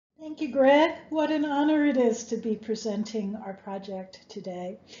Thank you, Greg. What an honor it is to be presenting our project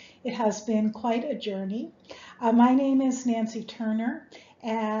today. It has been quite a journey. My name is Nancy Turner,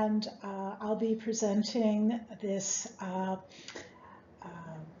 and I'll be presenting this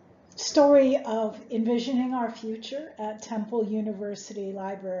story of envisioning our future at Temple University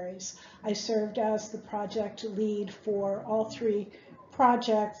Libraries. I served as the project lead for all three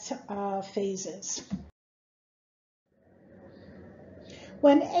project phases.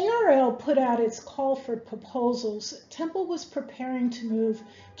 When ARL put out its call for proposals, Temple was preparing to move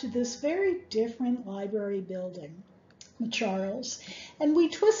to this very different library building, the Charles, and we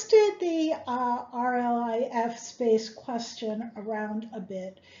twisted the RLIF space question around a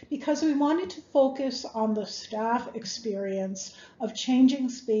bit because we wanted to focus on the staff experience of changing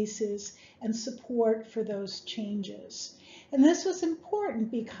spaces and support for those changes. And this was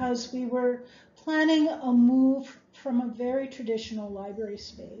important because we were planning a move from a very traditional library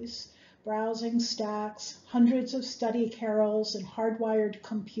space, browsing stacks, hundreds of study carrels and hardwired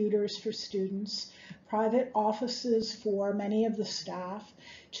computers for students, private offices for many of the staff,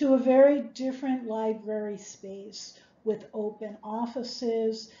 to a very different library space with open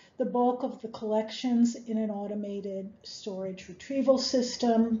offices, the bulk of the collections in an automated storage retrieval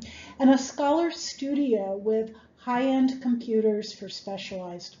system, and a scholar studio with high-end computers for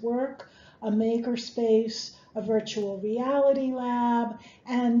specialized work, a makerspace, a virtual reality lab,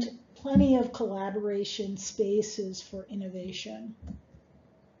 and plenty of collaboration spaces for innovation.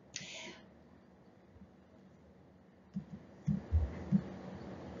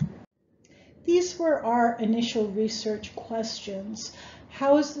 These were our initial research questions.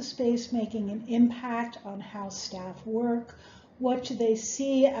 How is the space making an impact on how staff work? What do they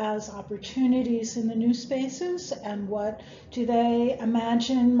see as opportunities in the new spaces? And what do they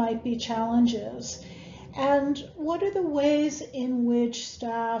imagine might be challenges? And what are the ways in which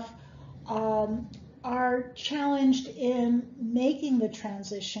staff are challenged in making the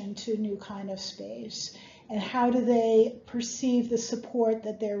transition to a new kind of space? And how do they perceive the support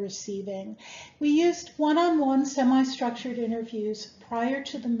that they're receiving? We used one-on-one semi-structured interviews prior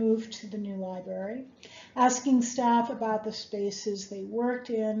to the move to the new library, asking staff about the spaces they worked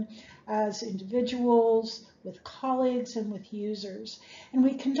in as individuals, with colleagues, and with users. And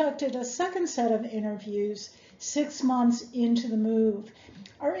we conducted a second set of interviews 6 months into the move.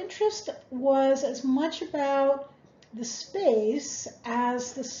 Our interest was as much about the space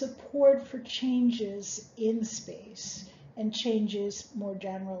as the support for changes in space and changes more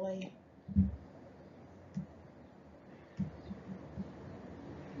generally.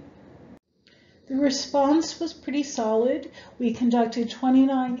 The response was pretty solid. We conducted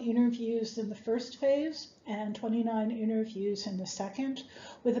 29 interviews in the first phase and 29 interviews in the second,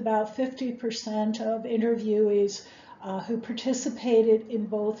 with about 50% of interviewees who participated in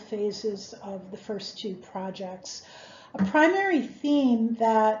both phases of the first two projects. A primary theme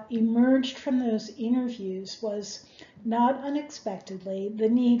that emerged from those interviews was, not unexpectedly, the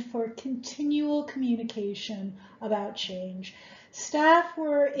need for continual communication about change. Staff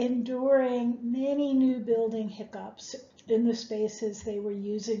were enduring many new building hiccups in the spaces they were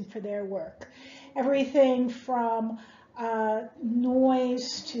using for their work. Everything from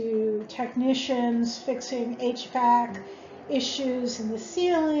noise to technicians fixing HVAC issues in the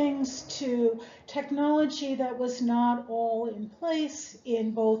ceilings to technology that was not all in place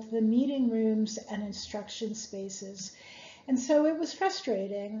in both the meeting rooms and instruction spaces. And so it was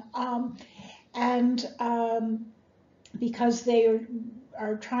frustrating. Because they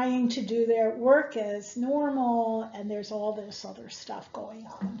are trying to do their work as normal and there's all this other stuff going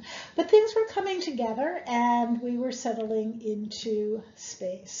on. But things were coming together and we were settling into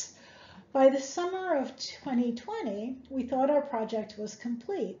space. By the summer of 2020, we thought our project was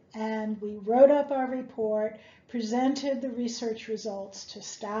complete and we wrote up our report, presented the research results to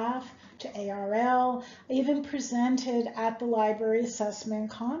staff, to ARL, even presented at the Library Assessment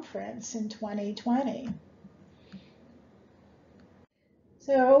Conference in 2020.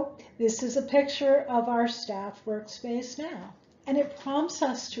 So this is a picture of our staff workspace now, and it prompts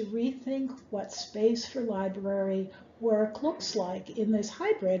us to rethink what space for library work looks like in this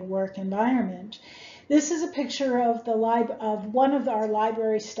hybrid work environment. This is a picture of one of our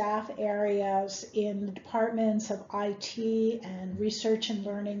library staff areas in the departments of IT and Research and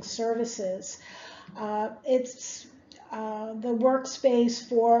Learning Services. It's the workspace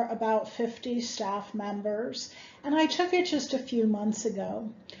for about 50 staff members, and I took it just a few months ago.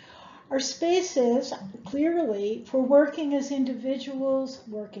 Our spaces, clearly, for working as individuals,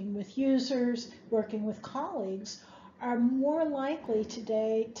 working with users, working with colleagues, are more likely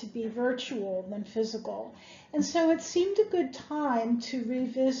today to be virtual than physical. And so it seemed a good time to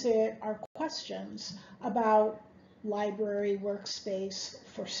revisit our questions about library workspace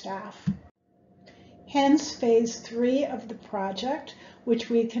for staff. Hence phase 3 of the project, which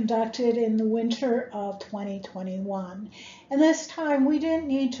we conducted in the winter of 2021. And this time we didn't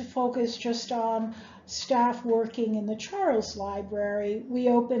need to focus just on staff working in the Charles Library. We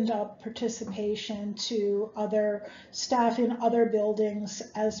opened up participation to other staff in other buildings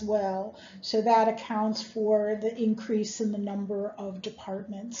as well. So that accounts for the increase in the number of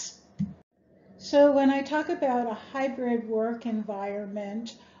departments. So when I talk about a hybrid work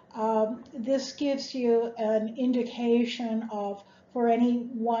environment, this gives you an indication of, for any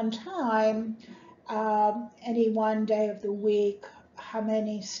one time, any one day of the week, how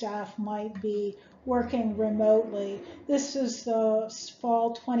many staff might be working remotely. This is the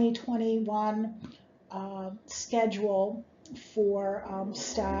fall 2021 schedule for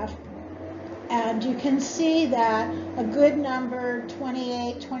staff. And you can see that a good number,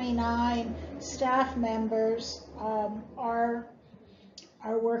 28, 29 staff members are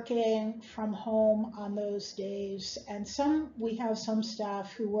working from home on those days. And we have some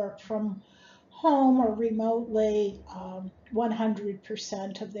staff who work from home or remotely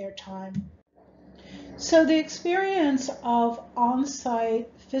 100% of their time. So the experience of on-site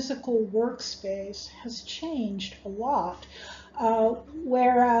physical workspace has changed a lot.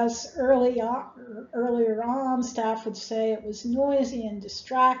 Whereas earlier on, staff would say it was noisy and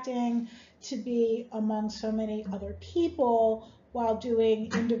distracting to be among so many other people while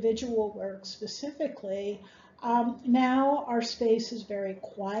doing individual work specifically. Now our space is very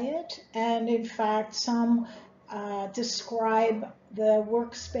quiet, and in fact some describe the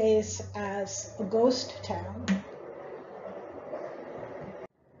workspace as a ghost town.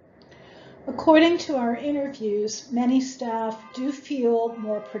 According to our interviews, many staff do feel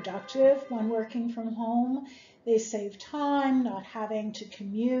more productive when working from home. They save time not having to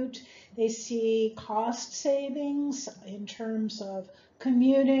commute. They see cost savings in terms of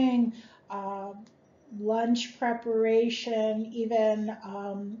commuting, lunch preparation, even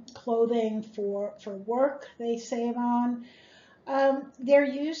clothing for work they save on. They're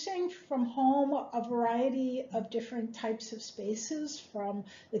using from home a variety of different types of spaces, from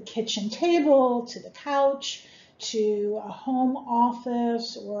the kitchen table to the couch to a home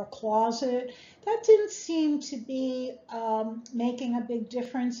office or a closet. That didn't seem to be making a big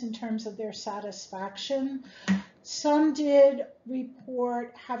difference in terms of their satisfaction. Some did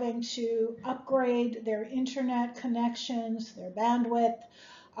report having to upgrade their internet connections, their bandwidth.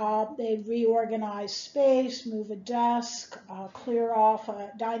 They'd reorganize space, move a desk, clear off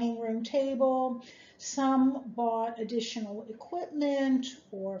a dining room table. Some bought additional equipment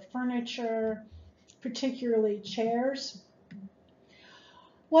or furniture, particularly chairs.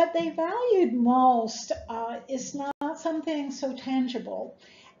 What they valued most is not something so tangible,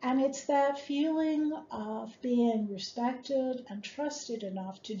 and it's that feeling of being respected and trusted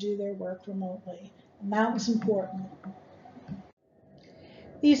enough to do their work remotely, and that was important.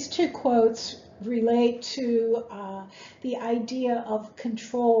 These two quotes relate to the idea of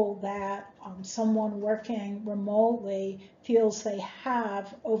control that someone working remotely feels they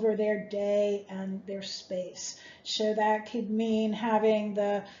have over their day and their space. So that could mean having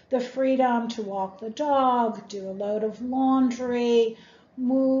the freedom to walk the dog, do a load of laundry,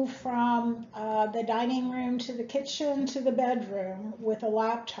 move from the dining room to the kitchen to the bedroom with a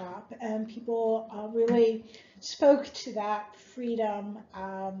laptop. And people really spoke to that freedom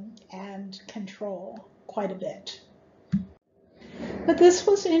and control quite a bit. But this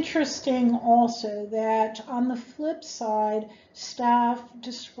was interesting also, that on the flip side, staff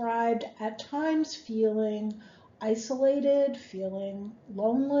described at times feeling isolated, feeling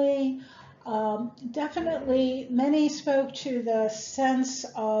lonely. Definitely many spoke to the sense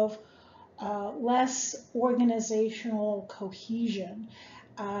of less organizational cohesion.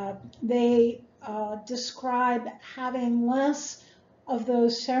 They describe having less of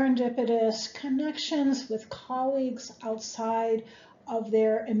those serendipitous connections with colleagues outside of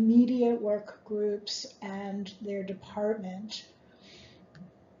their immediate work groups and their department.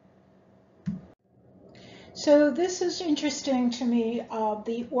 So this is interesting to me,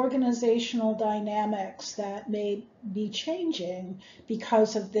 the organizational dynamics that may be changing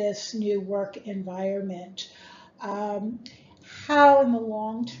because of this new work environment. How in the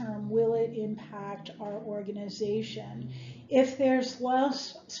long term will it impact our organization? If there's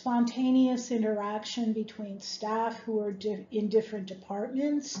less spontaneous interaction between staff who are in different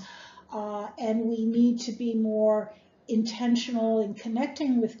departments, and we need to be more intentional in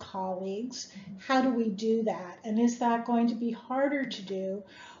connecting with colleagues, how do we do that? And is that going to be harder to do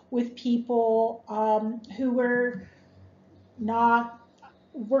with people who we're not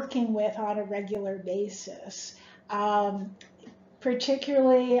working with on a regular basis?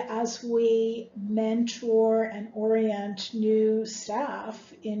 Particularly as we mentor and orient new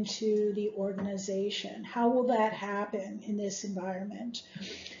staff into the organization. How will that happen in this environment?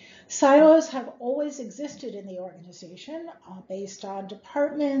 Silos have always existed in the organization based on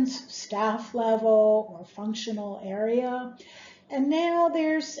departments, staff level, or functional area. And now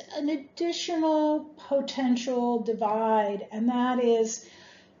there's an additional potential divide, and that is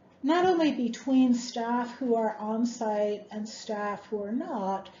not only between staff who are on site and staff who are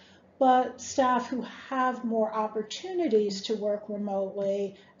not, but staff who have more opportunities to work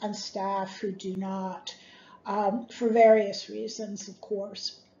remotely and staff who do not, for various reasons, of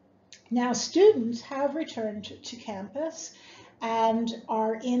course. Now, students have returned to campus and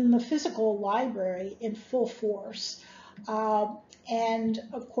are in the physical library in full force. And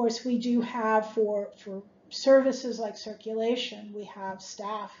of course, we do have for services like circulation, we have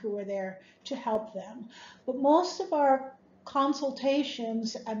staff who are there to help them. But most of our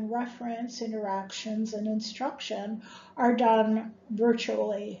consultations and reference interactions and instruction are done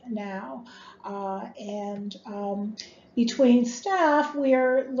virtually now. Between staff,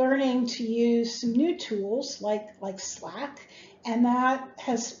 we're learning to use some new tools like Slack, and that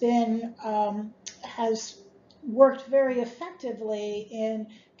has been has worked very effectively in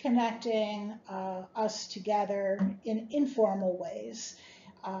connecting us together in informal ways,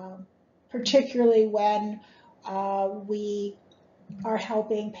 particularly when we are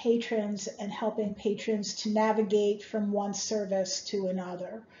helping patrons to navigate from one service to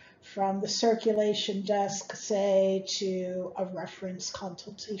another, from the circulation desk, say, to a reference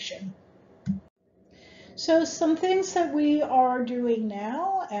consultation. So some things that we are doing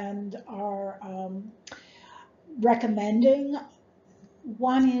now and are recommending.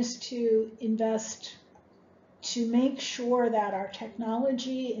 One is to invest to make sure that our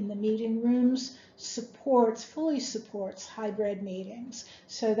technology in the meeting rooms fully supports hybrid meetings.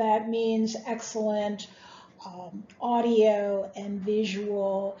 So that means excellent audio and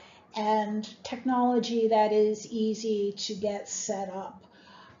visual and technology that is easy to get set up.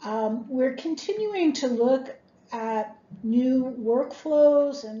 We're continuing to look at new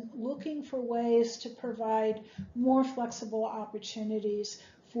workflows and looking for ways to provide more flexible opportunities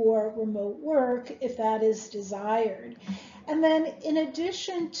for remote work if that is desired. And then in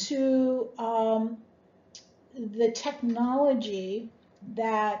addition to the technology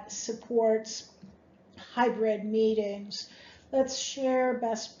that supports hybrid meetings, let's share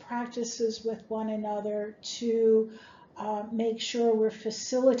best practices with one another to make sure we're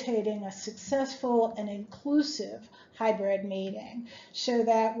facilitating a successful and inclusive hybrid meeting, so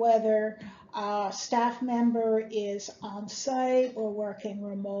that whether a staff member is on site or working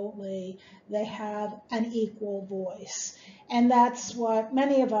remotely, they have an equal voice. And that's what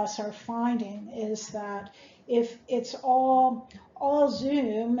many of us are finding, is that if it's all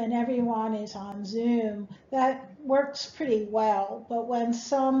Zoom and everyone is on Zoom, that works pretty well. But when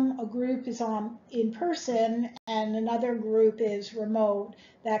a group is in person and another group is remote,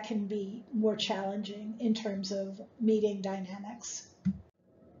 that can be more challenging in terms of meeting dynamics.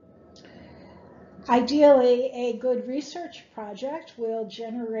 Ideally, a good research project will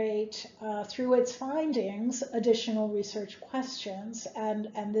generate, through its findings, additional research questions, and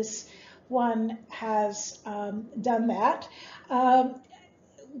this one has done that.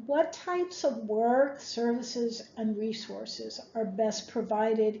 What types of work, services, and resources are best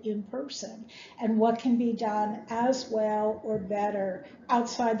provided in person, and what can be done as well or better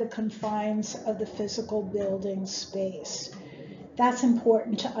outside the confines of the physical building space? That's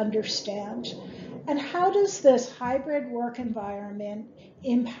important to understand. And how does this hybrid work environment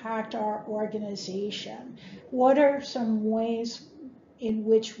impact our organization? What are some ways in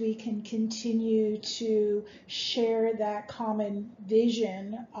which we can continue to share that common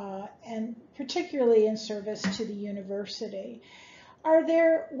vision, and particularly in service to the university? Are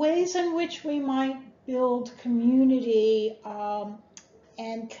there ways in which we might build community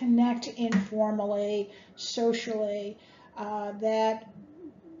and connect informally, socially, that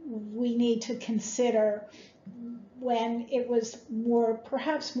we need to consider when it was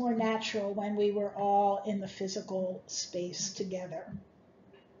perhaps more natural when we were all in the physical space together?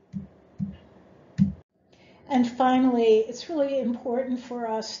 And finally, it's really important for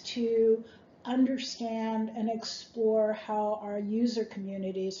us to understand and explore how our user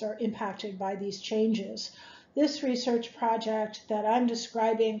communities are impacted by these changes. this research project that I'm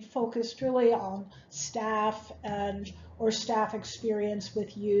describing focused really on staff or staff experience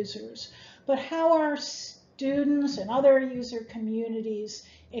with users, but how are students and other user communities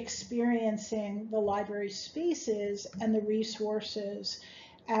experiencing the library spaces and the resources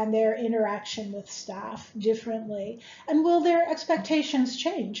and their interaction with staff differently? And will their expectations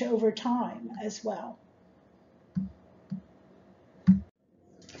change over time as well?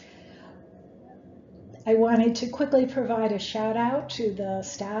 I wanted to quickly provide a shout out to the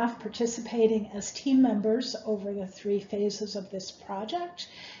staff participating as team members over the 3 phases of this project.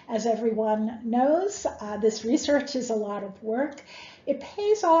 As everyone knows, this research is a lot of work. It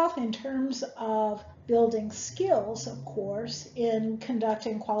pays off in terms of building skills, of course, in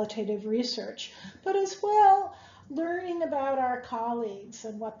conducting qualitative research, but as well learning about our colleagues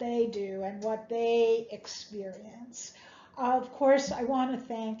and what they do and what they experience. Of course, I want to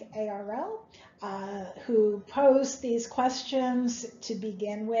thank ARL, who posed these questions to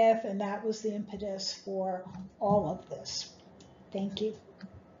begin with, and that was the impetus for all of this. Thank you.